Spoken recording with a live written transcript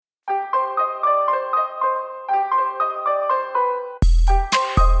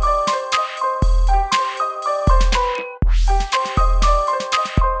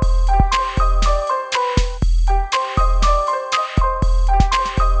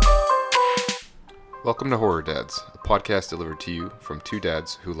Welcome to Horror Dads, a podcast delivered to you from two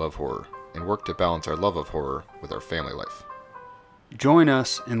dads who love horror and work to balance our love of horror with our family life. Join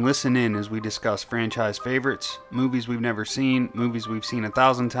us and listen in as we discuss franchise favorites, movies we've never seen, movies we've seen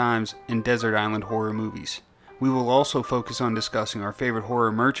 1,000 times, and desert island horror movies. We will also focus on discussing our favorite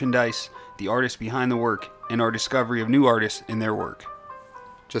horror merchandise, the artists behind the work, and our discovery of new artists and their work.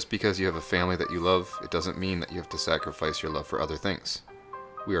 Just because you have a family that you love, it doesn't mean that you have to sacrifice your love for other things.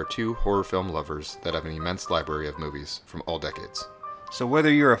 We are two horror film lovers that have an immense library of movies from all decades. So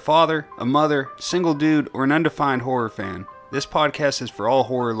whether you're a father, a mother, single dude, or an undefined horror fan, this podcast is for all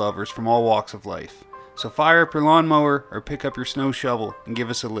horror lovers from all walks of life. So fire up your lawnmower or pick up your snow shovel and give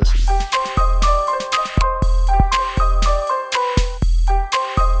us a listen.